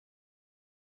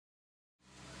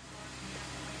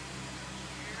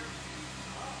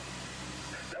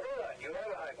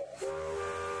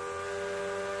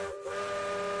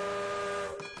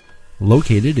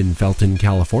Located in Felton,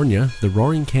 California, the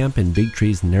Roaring Camp and Big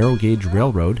Trees Narrow Gauge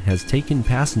Railroad has taken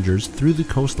passengers through the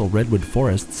coastal redwood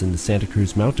forests in the Santa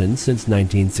Cruz Mountains since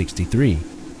 1963.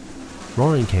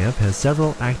 Roaring Camp has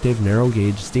several active narrow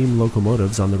gauge steam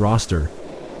locomotives on the roster.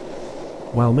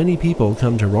 While many people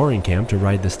come to Roaring Camp to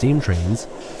ride the steam trains,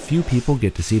 few people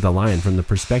get to see the line from the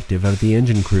perspective of the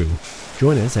engine crew.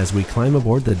 Join us as we climb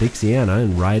aboard the Dixiana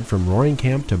and ride from Roaring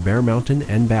Camp to Bear Mountain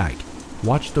and back.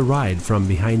 Watch the ride from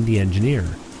behind the engineer,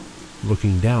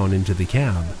 looking down into the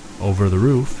cab, over the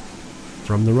roof,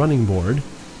 from the running board,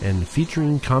 and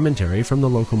featuring commentary from the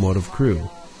locomotive crew.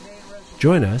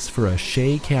 Join us for a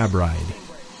Shay cab ride.